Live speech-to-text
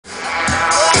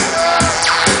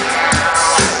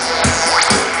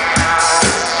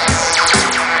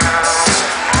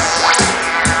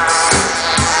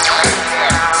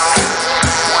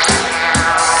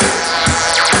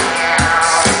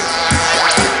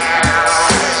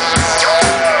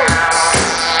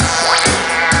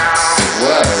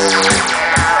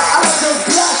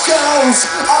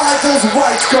those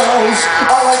white girls,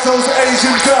 I like those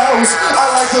Asian girls, I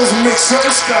like those mixed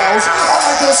race girls, I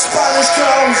like those Spanish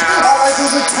girls, I like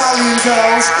those Italian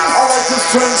girls, I like those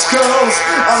French girls,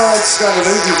 I like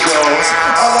Scandinavian girls,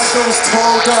 I like those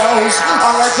tall girls,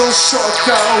 I like those short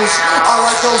girls, I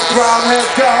like those brown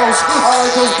haired girls, I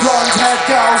like those blonde haired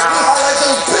girls, I like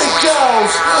those big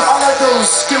girls, I like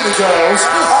those skinny girls,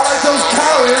 I like those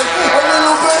carrying a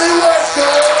little bitty wet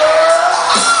girl.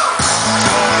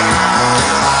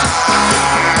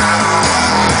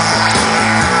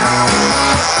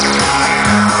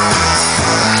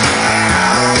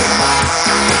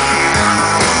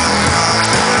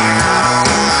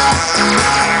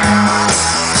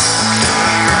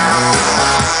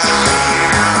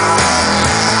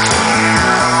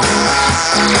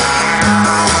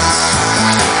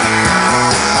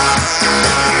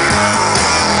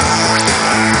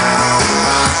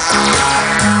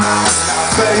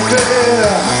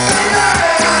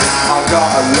 I've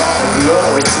got a lot of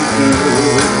love to do,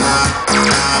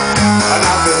 and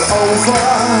I've been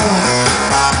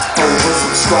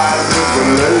oversubscribed with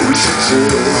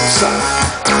relationships.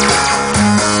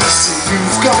 See,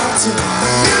 you've got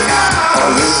a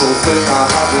little thing I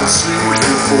haven't seen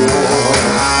before.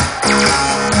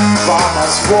 I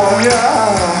must warn ya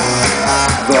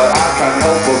that I can't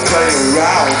help but play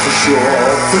around for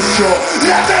sure.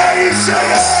 Let me hear you say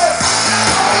it!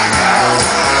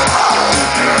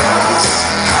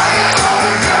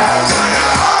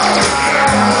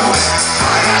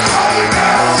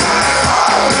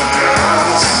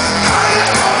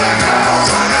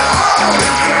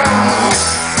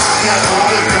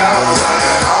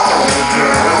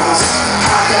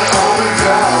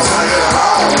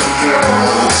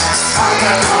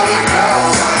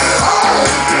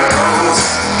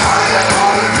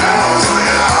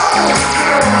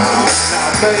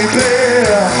 Baby,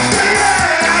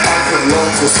 I could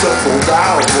love to settle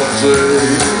down one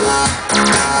day,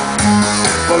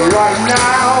 but right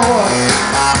now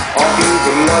I'm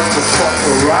living life to fuck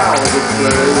around and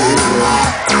play.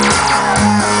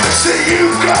 See,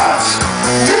 you've got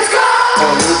a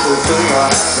little thing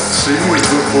I haven't seen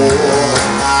before.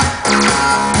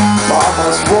 I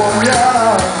must warn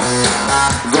ya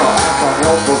that I can't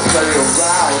help but play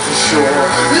around for sure.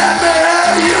 Let me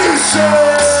hear you say.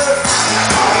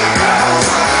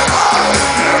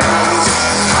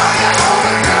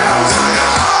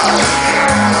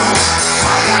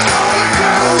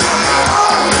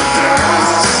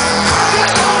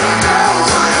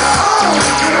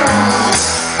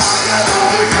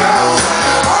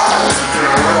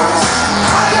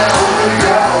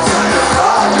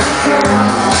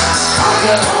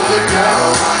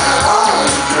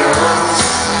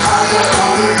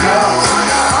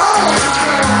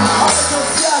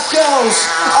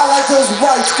 I like those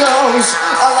white girls,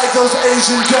 I like those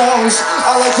Asian girls,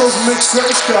 I like those mixed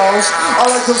race girls, I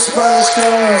like those Spanish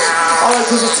girls, I like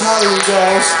those Italian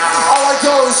girls, I like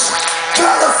those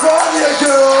California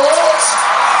girls,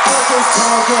 I like those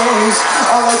tall girls,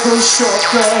 I like those short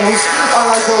girls, I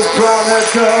like those brown haired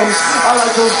girls, I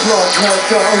like those blonde haired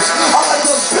girls, I like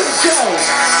those big girls,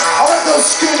 I like those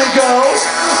skinny girls,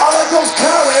 I like those